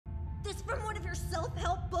this from one of your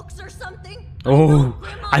self-help books or something? Oh,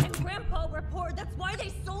 Grandma and Grandpa were poor. That's why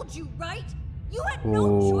they sold you, right? You had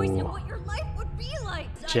no choice in what your life would be like.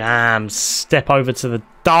 Jam, step over to the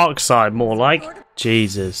dark side, more like.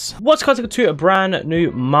 Jesus. What's going to a brand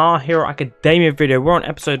new My Hero Academia video? We're on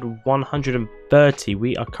episode 130.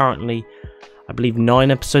 We are currently, I believe,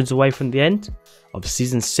 9 episodes away from the end of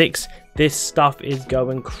season 6. This stuff is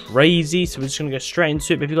going crazy, so we're just going to go straight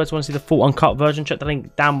into it. But if you guys want to see the full uncut version, check the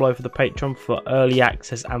link down below for the Patreon for early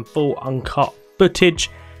access and full uncut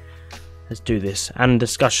footage. Let's do this. And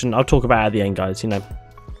discussion, I'll talk about it at the end, guys, you know.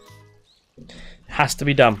 Has to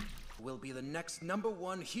be done. Will be the next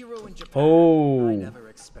 #1 hero in Japan. Oh. I never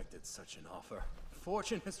expected such an offer.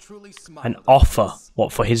 Fortune has truly smiled. An offer?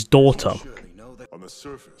 What, for his daughter? On the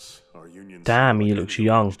surface, our union Damn, he looks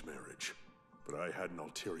young. Marriage, but I had an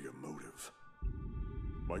ulterior motive.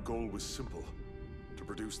 My goal was simple: to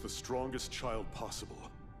produce the strongest child possible.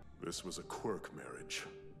 This was a quirk marriage.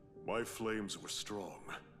 My flames were strong.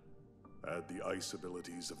 Add the ice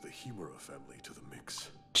abilities of the Himura family to the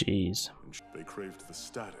mix. Jeez. They craved the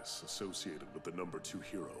status associated with the #2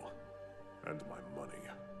 hero, and my money,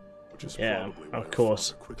 which is probably why of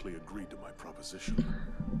course. her father quickly agreed to my proposition.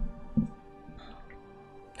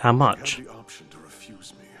 How She much? had the option to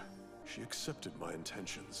refuse me. She accepted my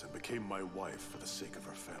intentions and became my wife for the sake of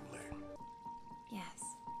her family. Yes,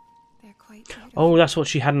 they're quite beautiful. Oh, that's what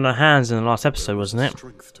she had in her hands in the last episode, wasn't it?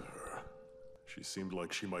 Strength to her. She seemed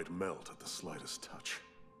like she might melt at the slightest touch.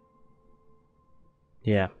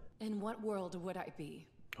 Yeah. In what world would I be?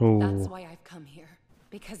 Ooh. That's why I've come here.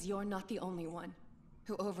 Because you're not the only one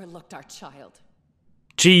who overlooked our child.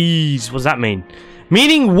 Jeez, what does that mean?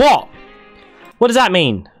 Meaning what? What does that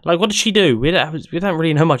mean? Like, what did she do? We don't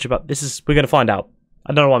really know much about this. We're gonna find out.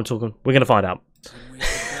 I don't know why I'm talking. We're gonna find out.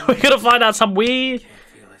 We're gonna find out some weird.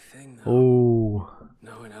 Ooh.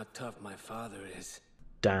 Knowing how tough my father is.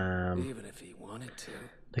 Damn. Even if he wanted to.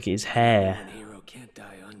 Look at his hair. One hero can't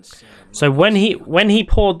die unceremoniously. So when he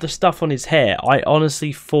poured the stuff on his hair, I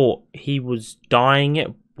honestly thought he was dyeing it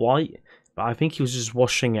white, but I think he was just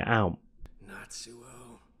washing it out.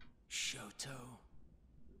 Natsuo, Shoto.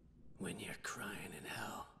 When you're crying in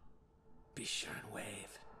hell, be sure and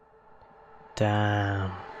wave.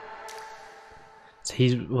 Damn. So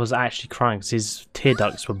he was actually crying because his tear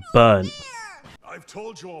ducts were burnt. I've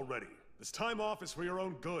told you already. This time off is for your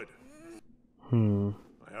own good.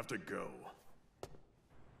 I have to go.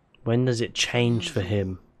 When does it change for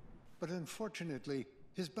him? But unfortunately,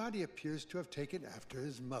 his body appears to have taken after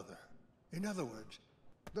his mother. In other words,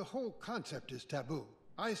 the whole concept is taboo.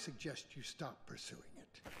 I suggest you stop pursuing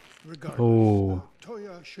it. Regardless,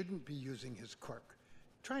 TOUYA shouldn't be using his quirk.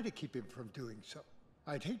 Try to keep him from doing so.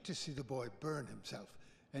 I'd hate to see the boy burn himself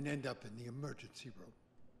and end up in the emergency room.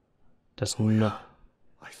 That's not.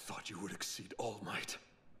 I thought you would exceed All Might.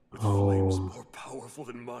 With flames more powerful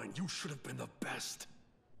than mine, you should have been the best.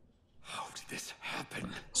 How did this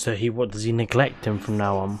happen? So what does he neglect him from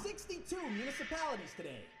now on? 62 municipalities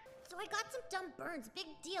today. So I got some dumb burns. Big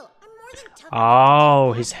deal. I'm more than tough.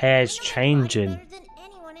 Oh, his hair's changing. Better than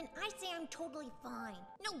anyone, and I say I'm totally fine.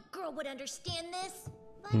 No girl would understand this.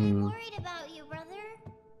 But I'm worried about you, brother.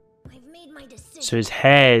 I've made my decision. So his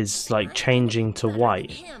hair's like changing to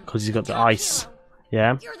white because he's got the ice.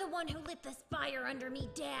 Yeah. You're the one who lit this fire under me,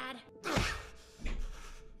 Dad.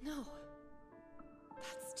 No.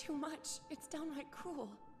 That's too much. It's downright cruel.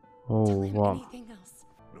 Oh, Tell him what? anything else.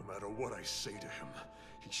 No matter what I say to him,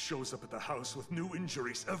 he shows up at the house with new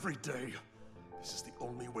injuries every day. This is the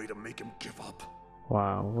only way to make him give up.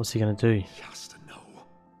 Wow, what's he gonna do? He has to know.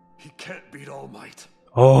 He can't beat All Might.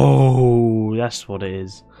 Oh, that's what it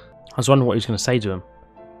is. I was wondering what he was gonna say to him.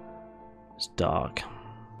 It's dark.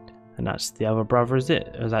 And that's the other brother, is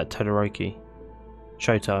it? Or is that Todoroki?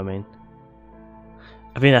 Shoto, I mean.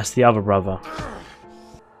 I think that's the other brother.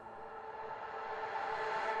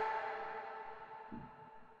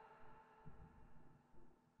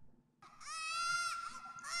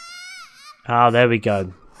 Ah, there we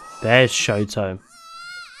go. There's Shoto.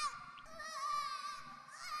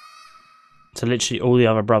 So literally all the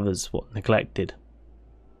other brothers, neglected.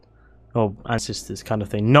 Oh, and sisters kind of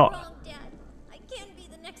thing. Not... Wrong, Dad. I can be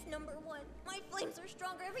the next #1. My flames are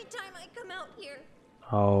stronger every time I come out here.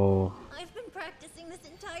 Oh. I've been practicing this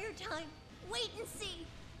entire time. Wait and see.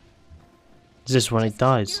 Is this when he Just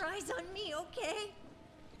dies? keep your eyes on me, okay?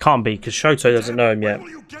 Can't be, because Shoto doesn't know him yet. When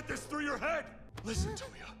will you get this through your head? Listen to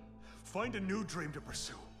me. Find a new dream to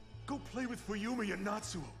pursue. Go play with Fuyumi and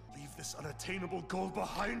Natsuo. Leave this unattainable goal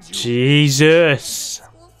behind you. Jesus.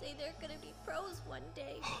 Schools say they're gonna be pros one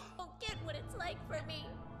day. I'll get what it's like for me.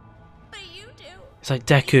 But you do. It's like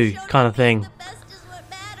Deku kind of thing. The best is what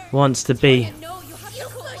matters. wants to be. No, you have You to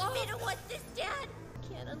cool pushed off. me to want this, Dad.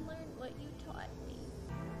 Can't unlearn what you taught me.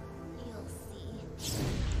 You'll see.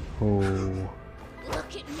 Oh.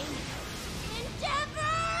 Look at me.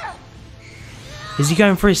 Endeavor! Is he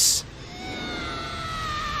going for his...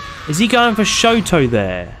 Is he going for Shoto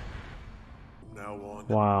there? Now on,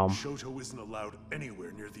 Wow. Shoto isn't allowed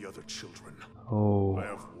anywhere near the other children. Oh. I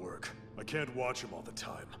have work. I can't watch him all the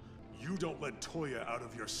time. You don't let TOUYA out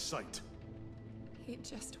of your sight. He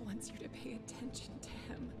just wants you to pay attention to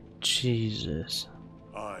him. Jesus.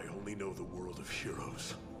 I only know the world of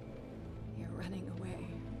heroes. You're running away.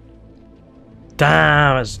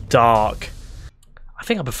 Damn, it's dark. I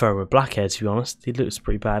think I prefer him with black hair, to be honest. He looks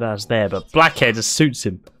pretty badass there, but black hair just suits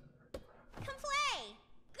him. Come play!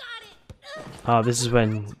 Got it! Oh, this is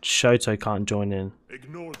when Shoto can't join in.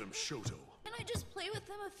 Ignore them, Shoto. Can I just play with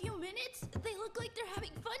them a few minutes? They look like they're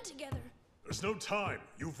having fun together. There's no time.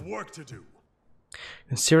 You've work to do.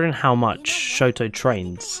 Considering how much Shoto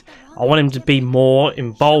trains, I want him to be more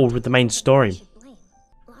involved with the main story. Should blame.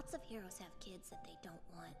 Lots of heroes have kids that they don't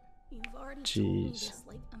want. You've already told me Jeez. this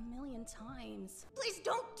like a million times. Please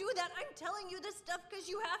don't do that. I'm telling you this stuff because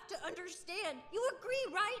you have to understand. You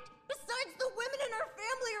agree, right? Besides, the women in our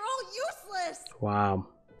family are all useless. Wow.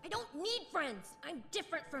 I don't need friends. I'm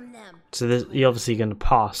different from them. So you're obviously going to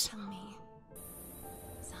pass. Tell me,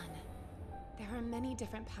 son, there are many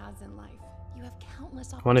different paths in life. You have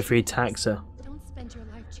countless I wonder if he opportunities. attacks her. Don't spend your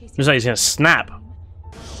life chasing. Looks like he's going to snap.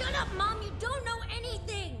 Shut up, Mom. You don't know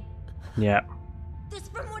anything. Yeah. This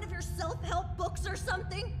from one of your self-help books or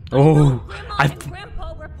something? Oh, Grandma I... and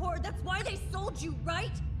Grandpa were poor. That's why they sold you,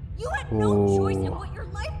 right? You had no choice in what your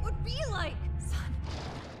life would be like, son.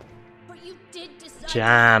 But you did decide.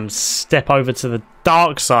 Jam, step over to the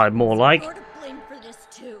dark side, more like. You're to blame for this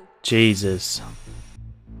too. Jesus.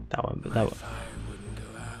 That one, but that one. Fire wouldn't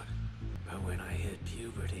go out, but when I hit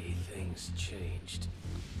puberty, things changed.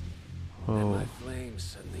 And Oh, my flames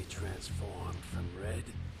suddenly transformed from red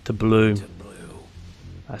to blue. to blue.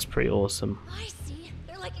 That's pretty awesome. I see.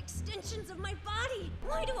 They're like extensions of my body.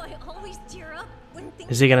 Why do I always tear up when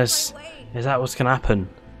things Is he gonna? go my way? Is that what's gonna happen?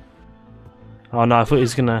 Oh no, I thought he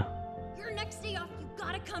was gonna. Your next day off, you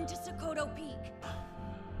gotta come to Sokoto Peak.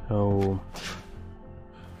 Oh,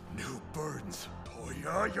 New burdens.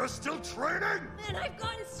 TOUYA, you're still training? Man, I've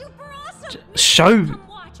gotten super awesome. show. Come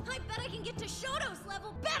watch. I bet I can get to Shoto's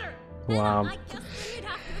level better. Wow. I guess then you'd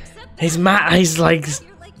have to accept that. He's mad. He's like,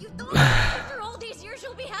 You're like you thought. After all these years,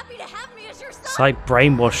 you'll be happy to have me as your son. it's like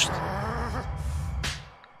brainwashed.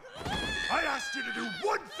 I asked you to do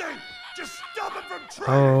one thing. Just stop him from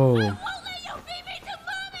training. Oh, Won't let you feed me to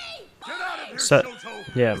Mommy. Get out of here, So-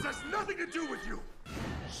 Shoto. yeah. This has nothing to do with you.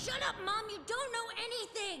 Shut up, Mom. You don't know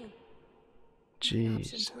anything. My jeez.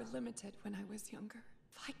 options were limited when I was younger.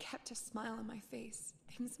 If I kept a smile on my face,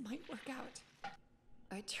 things might work out.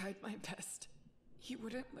 I tried my best. He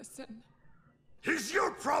wouldn't listen. He's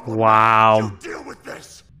your problem. Wow. You deal with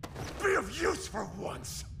this. Be of use for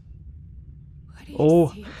once. What do you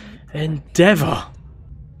Oh, see in me, Chloe? Endeavor.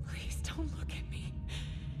 Please don't look at me.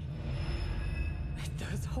 With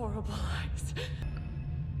those horrible eyes.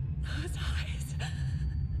 Those eyes.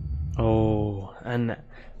 Oh, and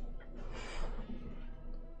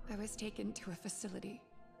I was taken to a facility,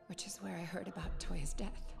 which is where I heard about TOUYA's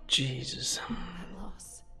death. Jesus. That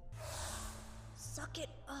loss. Suck it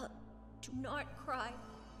up. Do not cry.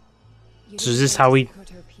 You So is didn't this go how to we-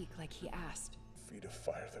 Sokoto Peak like he asked. Feed a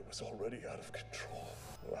fire that was already out of control.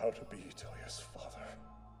 How to be TOUYA's father.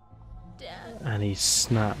 Dad. And he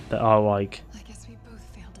snapped. That. Oh, like. I guess we both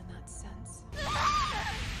failed in that sense.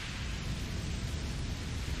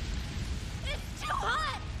 It's too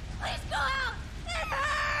hot. Please go out. It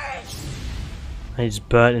hurts. He just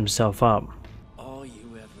burnt himself up. All you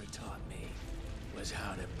ever taught me was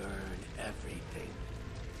how to burn everything.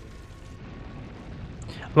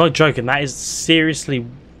 I'm not joking. That is seriously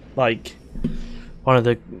like one of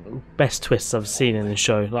the best twists I've seen in the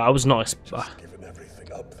show. Like I was not. Given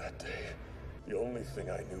everything up that day, the only thing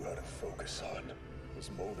I knew how to focus on was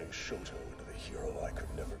molding Shoto into the hero I could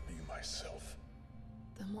never be myself.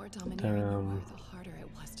 The more domineering you were, the harder it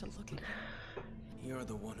was to look at you. You're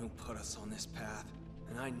the one who put us on this path,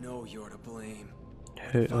 and I know you're to blame.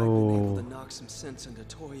 Who- If I'd been able to oh. knock some sense into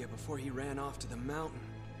TOUYA before he ran off to the mountain,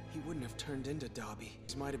 he wouldn't have turned into Dobby.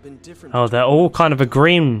 Things might have been different. Oh, they're all kind of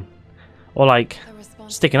agreeing, or like The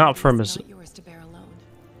sticking up for him responsibility as is not yours to bear alone.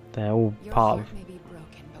 they're all Your part of. heart may be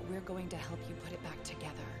broken, but we're going to help you put it back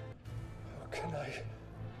together. How can I?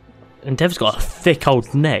 And Dev's got a thick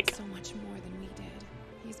old neck. So much more than we did.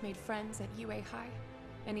 He's made friends at UA High,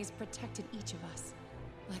 and he's protected each of us,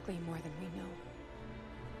 likely more than we know.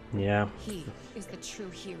 Yeah. He is the true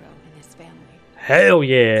hero in this family. Hell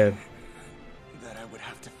yeah. That I would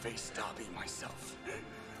have to face Dobby myself.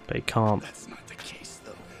 But he can't. That's not the case,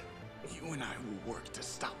 though. You and I will work to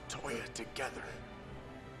stop Toya together.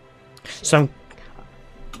 So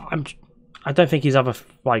I don't think his other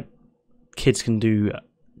like kids can do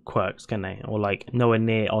quirks, can they? Or like nowhere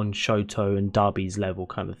near on Shoto and Darby's level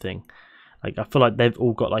kind of thing. Like I feel like they've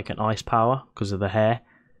all got like an ice power because of the hair.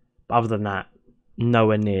 But other than that,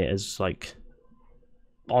 nowhere near as like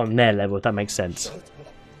on their level, if that makes sense.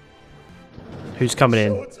 Who's coming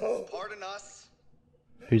in? Pardon us.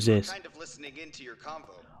 Who's this? Kind of listening into your convo.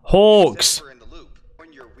 Hawks! We're in the loop.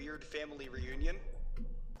 On your weird family reunion,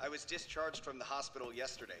 I was discharged from the hospital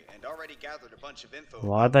yesterday and already gathered a bunch of info.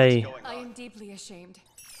 Why are they? I am deeply ashamed.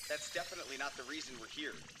 That's definitely not the reason we're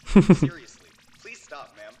here. Seriously, please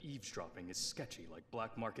stop, ma'am. Eavesdropping is sketchy like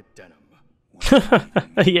black market denim.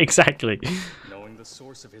 Yeah, exactly. Knowing the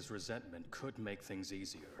source of his resentment could make things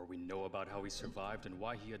easier. Or we know about how he survived and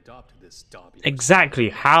why he adopted this Dobby. Exactly.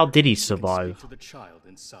 How did he Speak survive? to the child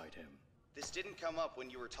inside him. This didn't come up when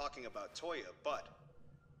you were talking about Toya, but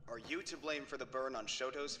are you to blame for the burn on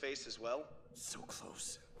Shoto's face as well? So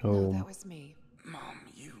close. No, Oh. that was me. Mom,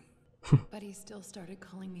 you. But he still started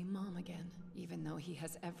calling me Mom again, even though he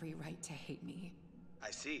has every right to hate me.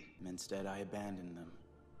 I see. Instead, I abandoned them.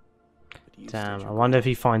 But you Damn, stood I your wonder if ground.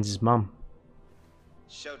 he finds his mum.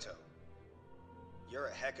 Shoto, you're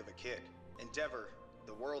a heck of a kid. Endeavor,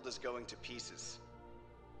 the world is going to pieces.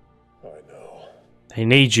 I know. They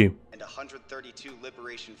need you. And 132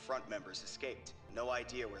 Liberation Front members escaped. No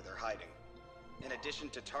idea where they're hiding. In addition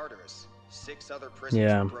to Tartarus, 6 other prisoners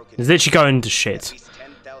Yeah. were broken It's in. literally going to At shit. least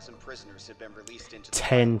 10,000 prisoners have been released into the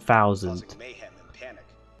 10,000. wild, causing mayhem and panic.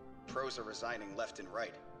 Pros are resigning left and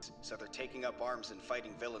right, so they're taking up arms and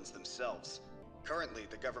fighting villains themselves. Currently,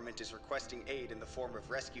 the government is requesting aid in the form of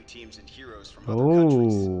rescue teams and heroes from other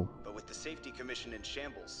countries. Ooh. But with the Safety Commission in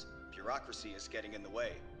shambles, bureaucracy is getting in the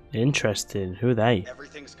way. Interesting. Who are they?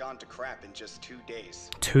 Everything's gone to crap in just 2 days.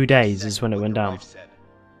 2 days is Second, when it what went your down. wife said.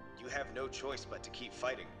 You have no choice but to keep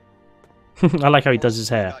fighting. I like how he does his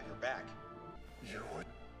hair. Got your back. You would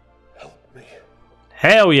help me.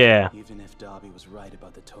 Hell yeah. Even if Dobby was right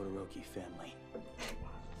about the Todoroki family,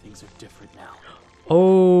 things are different now. I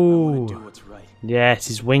want to do Oh. what's right. Yes,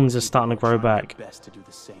 his wings are starting to grow Trying their back. best to do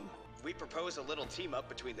the same. We propose a little team up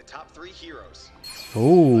between the top 3 heroes.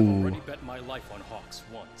 Ooh. Already bet my life on Hawks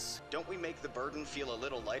once. Don't we make the burden feel a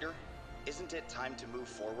little lighter? Isn't it time to move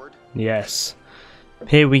forward? Yes.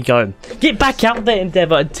 Here we go. Get back out there,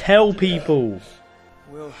 Endeavor, and tell people.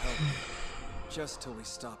 We'll help you. Just till we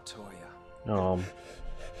stop Toya. Oh.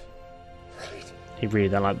 He really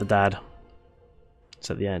don't like the dad. It's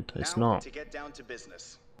at the end. It's Now, not. to get down to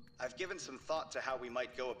business. I've given some thought to how we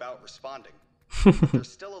might go about responding. But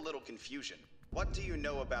there's still a little confusion. What do you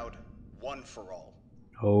know about One for All?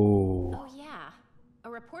 Oh. Oh, yeah. A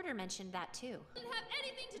reporter mentioned that too. Didn't have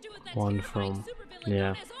anything to do with that One terrifying from- supervillain yeah.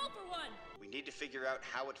 known as All for One. We need to figure out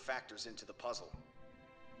how it factors into the puzzle.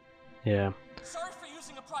 Yeah. Sorry for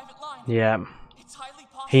using a private line. Yeah. It's highly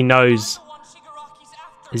possible He knows. I'm the one Shigaraki's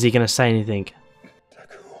after. Is he going to say anything?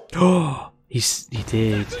 Oh, he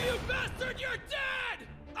did. You bastard, you're dead!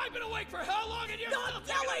 I've been awake for how long and you're not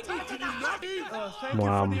telling me?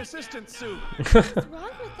 Wow. assistant suit. What's wrong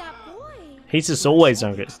with that boy? He's just always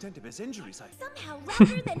hungry. Extent of his injuries, Somehow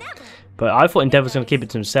louder than ever. But I thought Endeavor's going to keep it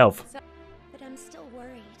to himself. But I'm still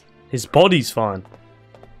worried. His body's fine.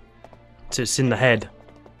 It's in the head.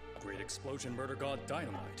 Great explosion, murder god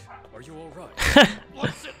Dynamite. Are you alright?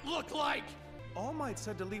 What's it look like? All Might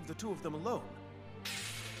said to leave the 2 of them alone.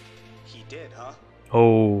 He did, huh?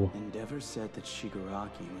 Oh. Endeavor said that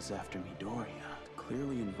Shigaraki was after Midoriya.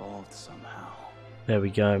 Clearly involved somehow. There we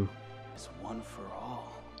go. It's One for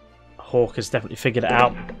All. Hawk has definitely figured it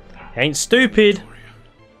out. He ain't stupid.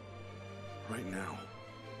 Right now,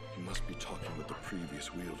 he must be talking with the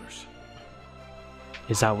previous wielders.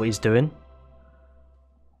 Is that what he's doing?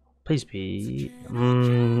 Please be.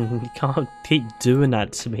 You can't keep doing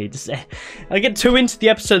that to me. Just, I get too into the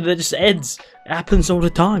episode that just ends. It happens all the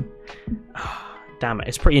time. Damn it!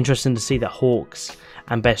 It's pretty interesting to see that Hawks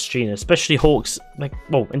and Best Jeanna, especially Hawks, like,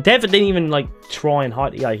 well, Endeavor didn't even like try and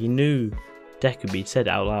hide it. Yeah, he knew Deku, he said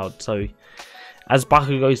it out loud. So, as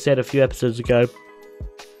Bakugo said a few episodes ago,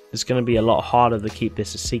 it's going to be a lot harder to keep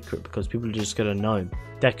this a secret because people are just going to know.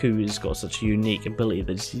 Deku has got such a unique ability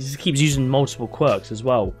that he just keeps using multiple quirks as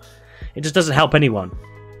well. It just doesn't help anyone.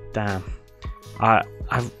 Damn. I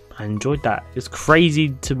enjoyed that. It's crazy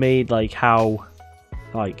to me, like, how,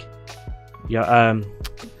 like, yeah,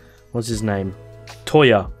 what's his name?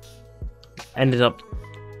 TOUYA ended up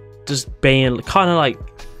just being kind of like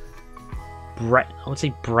I would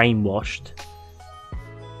say brainwashed,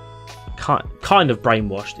 kind of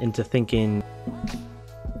brainwashed into thinking.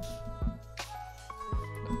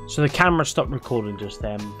 So the camera stopped recording just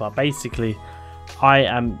then, but basically I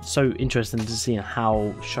am so interested in seeing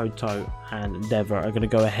how Shoto and Endeavor are going to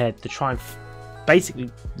go ahead to try and basically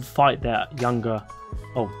fight their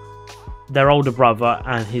older brother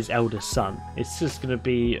and his eldest son. It's just going to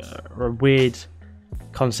be a weird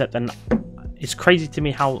concept, and it's crazy to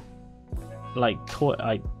me how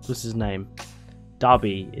what's his name,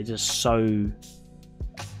 Darby is just so,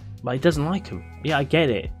 he doesn't like him. Yeah, I get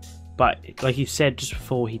it, but like you said just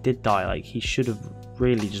before he did die, like he should have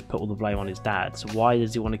really just put all the blame on his dad. So why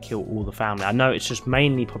does he want to kill all the family? I know it's just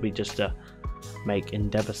mainly probably just to make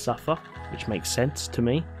Endeavor suffer, which makes sense to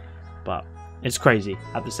me, but it's crazy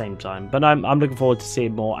at the same time. But I'm looking forward to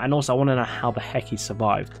seeing more, and also I want to know how the heck he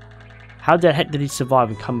survived. How the heck did he survive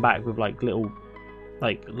and come back with little,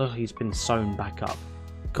 look, he's been sewn back up.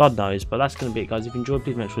 God knows. But that's going to be it, guys. If you enjoyed,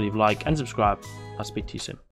 please make sure you leave a like and subscribe. I'll speak to you soon.